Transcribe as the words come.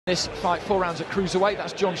This fight 4 rounds at cruiserweight.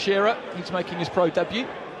 That's John Shearer. He's making his pro debut.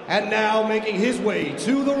 And now making his way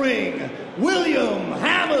to the ring, William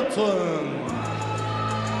Hamilton.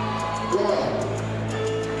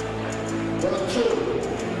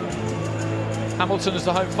 Hamilton, as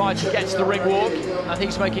the home fighter, gets the ring walk, and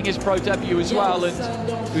he's making his pro debut as well.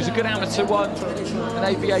 And he was a good amateur, won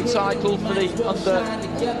an ABA title for the under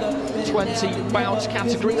 20 bounce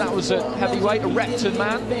category. That was a heavyweight, a Repton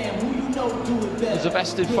man. As a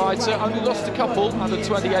vested fighter, only lost a couple out of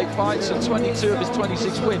 28 fights, and 22 of his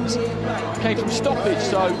 26 wins came from stoppage,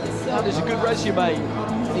 so that is a good resume.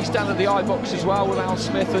 He's down at the eye box as well with Al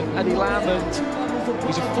Smith and Eddie Lamb, and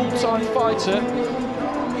he's a full-time fighter,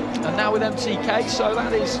 and now with MTK, so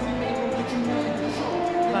that is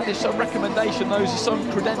some recommendation. Those are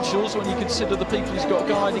some credentials when you consider the people he's got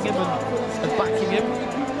guiding him and backing him.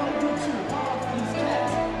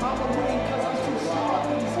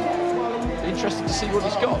 Interesting to see what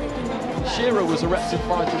he's got. Shearer was a Repton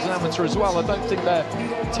fighter as an amateur as well. I don't think their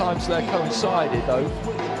times there coincided though.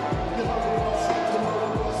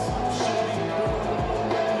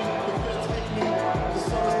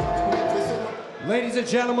 Ladies and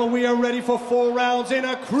gentlemen, we are ready for 4 rounds in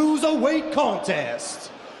a cruiserweight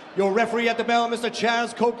contest. Your referee at the bell, Mr.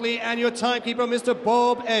 Chaz Coakley, and your timekeeper, Mr.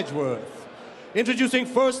 Bob Edgeworth. Introducing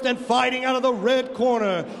first and fighting out of the red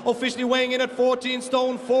corner, officially weighing in at 14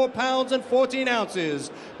 stone, 4 pounds and 14 ounces,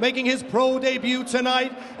 making his pro debut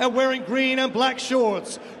tonight and wearing green and black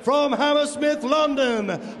shorts from Hammersmith,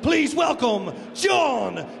 London. Please welcome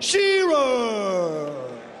John Shearer.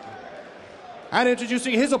 And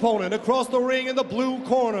introducing his opponent across the ring in the blue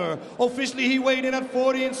corner. Officially, he weighed in at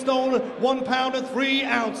 14 stone, 1 pound and 3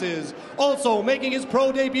 ounces. Also making his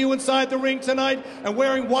pro debut inside the ring tonight and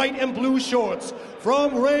wearing white and blue shorts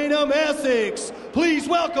from Raynham, Essex. Please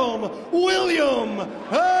welcome William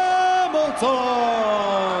Hamilton.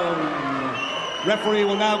 Referee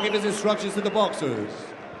will now give his instructions to the boxers.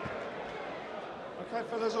 Okay,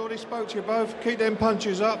 fellas, already spoke to you both. Keep them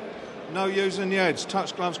punches up. No using the heads.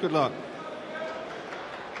 Touch gloves, good luck.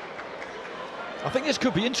 I think this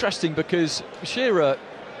could be interesting because Shearer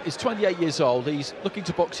is 28 years old. He's looking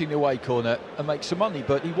to box in the away corner and make some money,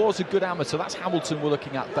 but he was a good amateur. That's Hamilton we're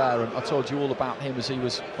looking at there, and I told you all about him as he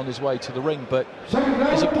was on his way to the ring. But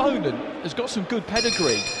his opponent has got some good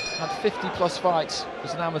pedigree. Had 50+ fights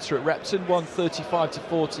as an amateur at Repton, won 35 to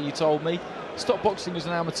 40, he told me. Stopped boxing as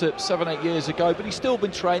an amateur 7-8 years ago, but he's still been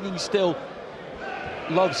training. He still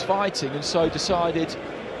loves fighting, and so decided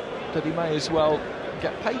that he may as well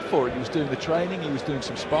get paid for it. He was doing the training, he was doing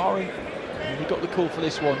some sparring, and he got the call for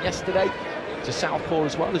this one yesterday. It's a southpaw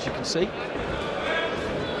as well, as you can see.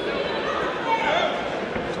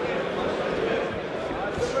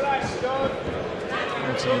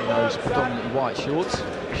 Hamilton in those predominantly white shorts,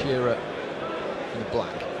 Shearer in the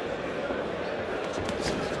black.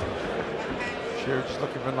 Shearer just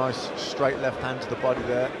looking for a nice straight left hand to the body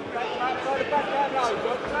there.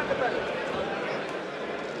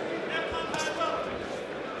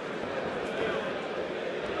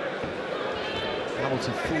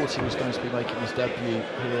 Hamilton thought he was going to be making his debut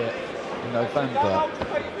here in November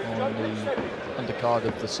on the undercard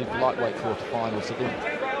of the super lightweight quarterfinals. It didn't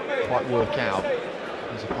quite work out.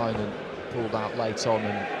 His opponent pulled out late on,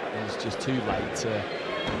 and it was just too late to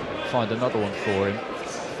find another one for him.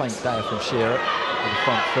 Faint there from Shearer with the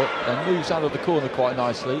front foot, and moves out of the corner quite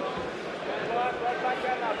nicely.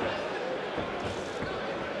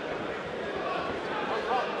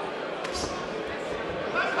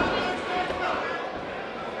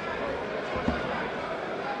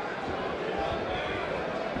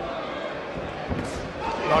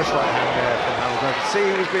 Nice right hand there from Hamilton. I can see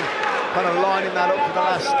he's been kind of lining that up for the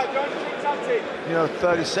last,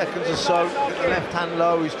 30 seconds or so. Get the left hand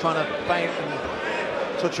low, he's trying to feint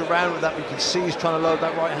and touch around with that, but you can see he's trying to load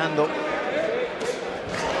that right hand up.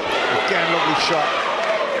 Again, lovely shot.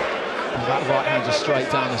 And that right hand just straight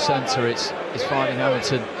down the centre. It's finding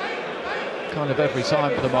Hamilton kind of every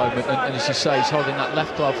time at the moment, and as you say, he's holding that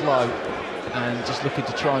left glove low and just looking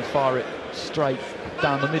to try and fire it straight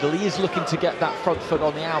down the middle. He is looking to get that front foot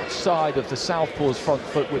on the outside of the southpaw's front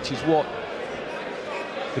foot, which is what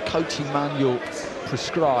the coaching manual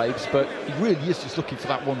prescribes, but he really is just looking for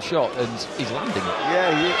that one shot, and he's landing it.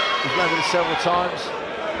 Yeah, he's landed it several times.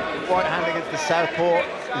 Right hand against the southpaw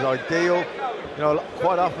is ideal.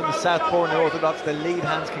 Quite often the southpaw and the orthodox, the lead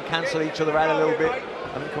hands can cancel each other out a little bit,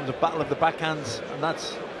 and it becomes a battle of the backhands, and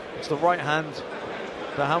it's the right hand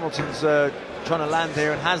that Hamilton's trying to land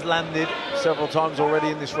here, and has landed several times already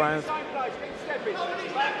in this round.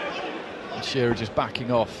 And Shearer just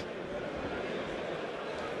backing off.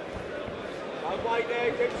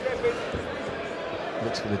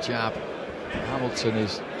 Looks for the jab. Hamilton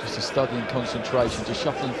is just a study in concentration, just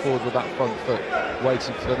shuffling forward with that front foot,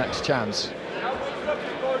 waiting for the next chance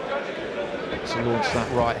to launch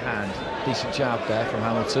that right hand. Decent jab there from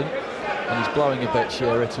Hamilton, and he's blowing a bit,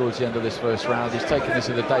 Shearer, towards the end of this first round. He's taken this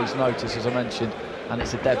at a day's notice, as I mentioned, and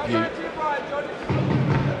it's a debut.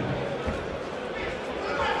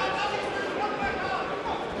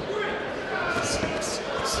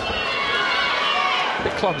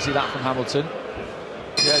 Bit clumsy that from Hamilton.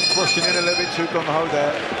 Yeah, it's rushing in a little bit too gung-ho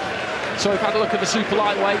there. So we've had a look at the super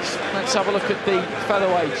lightweights. Let's have a look at the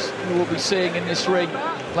featherweights who we'll be seeing in this ring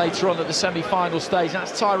later on at the semi-final stage.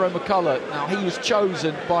 That's Tyrone McCullough. Now, he was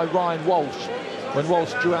chosen by Ryan Walsh when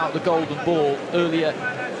Walsh drew out the golden ball earlier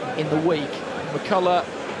in the week. McCullough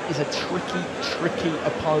is a tricky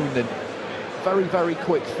opponent. Very, very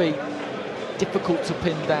quick feet, difficult to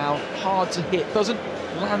pin down, hard to hit. Doesn't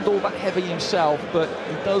land all that heavy himself, but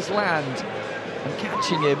he does land. And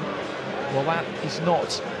catching him, well, that is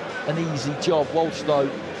not an easy job. Walsh, though,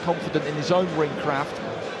 confident in his own ring craft,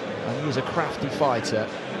 and he is a crafty fighter,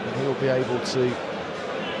 and he'll be able to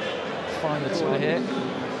find the turn here.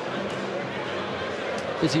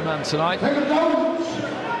 Busy man tonight. Round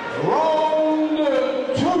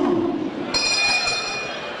 2.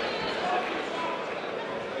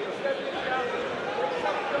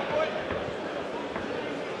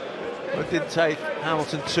 It didn't take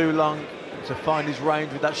Hamilton too long to find his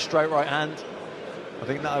range with that straight right hand. I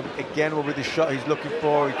think that again will be the shot he's looking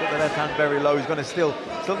for. He's got the left hand very low. He's going to still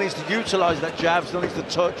needs to utilise that jab. Still needs to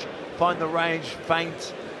touch, find the range,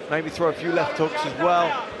 feint, maybe throw a few left hooks as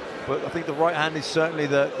well. But I think the right hand is certainly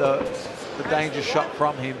the danger shot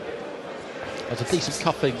from him. There's a decent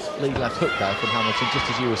cuffing lead left hook there from Hamilton, just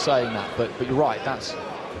as you were saying that. But you're right. That's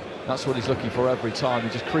what he's looking for every time. He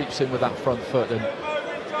just creeps in with that front foot and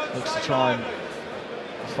looks to try and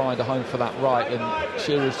find a home for that right, and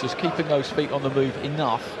Shearer's just keeping those feet on the move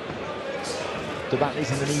enough that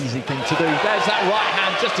isn't an easy thing to do. There's that right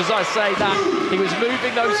hand, just as I say that. He was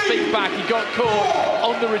moving those feet back, he got caught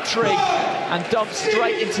on the retreat and dumped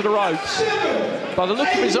straight into the ropes. By the look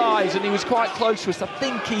of his eyes, and he was quite close to us, I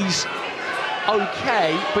think he's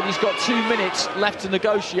okay, but he's got 2 minutes left to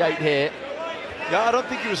negotiate here. Yeah, I don't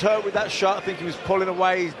think he was hurt with that shot. I think he was pulling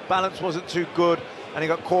away, his balance wasn't too good, and he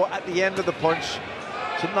got caught at the end of the punch.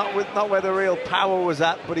 So not where the real power was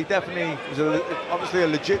at, but he definitely was obviously a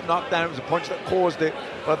legit knockdown. It was a punch that caused it,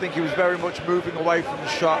 but I think he was very much moving away from the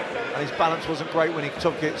shot, and his balance wasn't great when he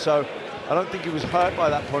took it. So I don't think he was hurt by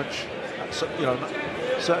that punch. You know,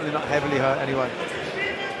 certainly not heavily hurt anyway.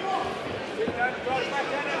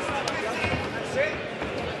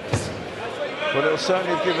 But it'll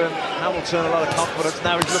certainly have given Hamilton a lot of confidence.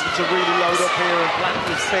 Now he's looking to really load up here and plant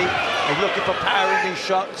his feet. He's looking for power in these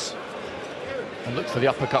shots. And looked for the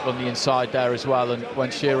uppercut on the inside there as well, and when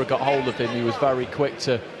Shearer got hold of him, he was very quick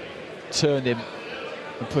to turn him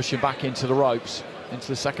and push him back into the ropes, into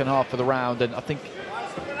the second half of the round. And I think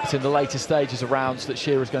it's in the later stages of rounds that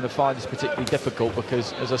Shearer's going to find this particularly difficult,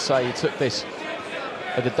 because, as I say, he took this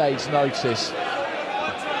at a day's notice.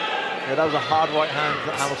 Yeah, that was a hard right hand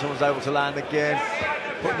that Hamilton was able to land again.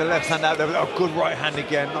 Putting the left hand out there, a good right hand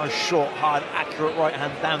again. Nice, short, hard, accurate right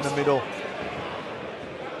hand down the middle.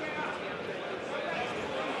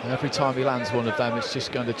 And every time he lands one of them, it's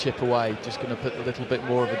just going to chip away, just going to put a little bit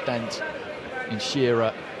more of a dent in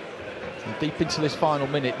Shearer. And deep into this final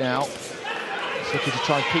minute now. He's looking to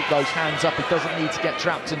try and keep those hands up. He doesn't need to get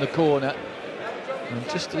trapped in the corner. And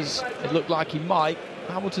just as it looked like he might,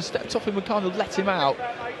 Hamilton stepped off him and kind of let him out.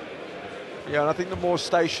 Yeah, and I think the more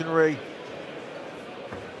stationary,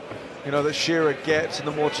 you know, that Shearer gets, and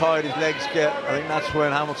the more tired his legs get, I think that's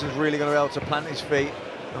when Hamilton's really going to be able to plant his feet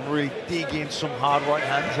and really dig in some hard right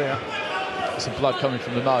hands here. Some blood coming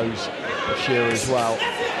from the nose of Shearer as well.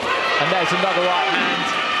 And there's another right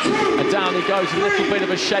hand. And down he goes, a little bit of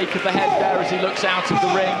a shake of the head there as he looks out of the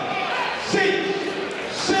ring.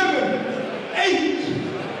 6, 7, 8.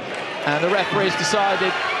 And the referee's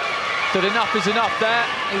decided that enough is enough there.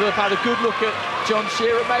 He would have had a good look at John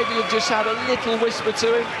Shearer, maybe have just had a little whisper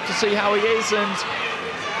to him to see how he is, and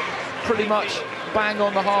pretty much bang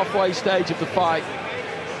on the halfway stage of the fight,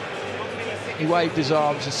 he waved his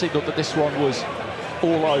arms and signalled that this one was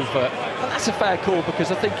all over. And that's a fair call,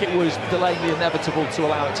 because I think it was delaying the inevitable to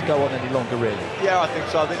allow it to go on any longer, really. Yeah, I think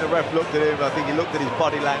so. I think the ref looked at him. I think he looked at his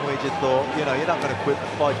body language and thought, you know, you're not going to quit. The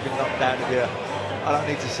fight's been knocked down here. I don't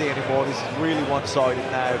need to see any more. This is really one-sided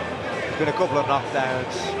now. There's been a couple of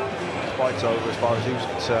knockdowns. The fight's over as far as he was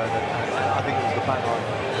concerned. And I think it was the bang on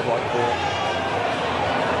the right call.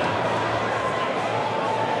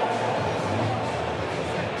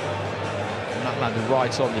 And that landed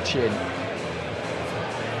right on the chin.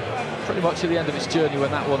 pretty much at the end of its journey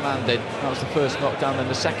when that one landed. That was the first knockdown, and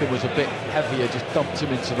the second was a bit heavier, just dumped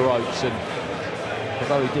him into the ropes, and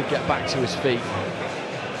although he did get back to his feet,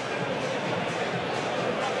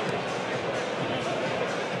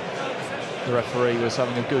 the referee was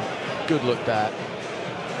having a good look there,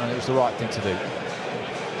 and it was the right thing to do.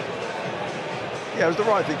 Yeah, it was the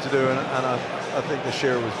right thing to do, and I think the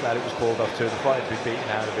Shearer was glad it was called off too. The fight had been beaten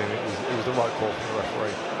out of him. It was the right call from the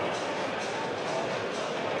referee.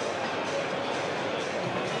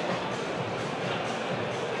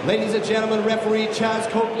 Ladies and gentlemen, referee Chaz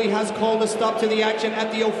Coakley has called a stop to the action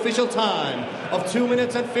at the official time of 2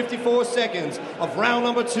 minutes and 54 seconds of round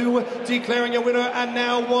number 2, declaring a winner and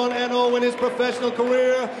now 1-0 in his professional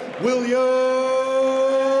career, William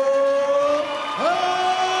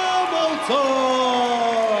Hamilton.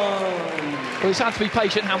 Well, he's had to be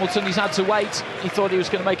patient, Hamilton. He's had to wait. He thought he was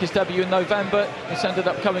going to make his debut in November. It's ended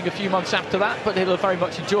up coming a few months after that, but he'll have very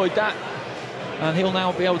much enjoyed that. And he'll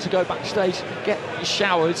now be able to go backstage, get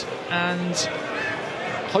showered, and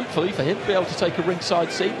hopefully for him, be able to take a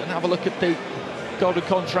ringside seat and have a look at the Golden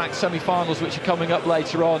Contract semi-finals, which are coming up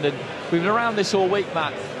later on. And we've been around this all week,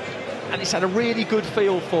 Matt, and it's had a really good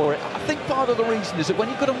feel for it. I think part of the reason is that when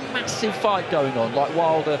you've got a massive fight going on, like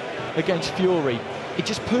Wilder against Fury, it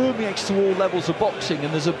just permeates to all levels of boxing,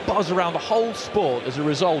 and there's a buzz around the whole sport as a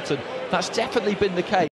result, and that's definitely been the case.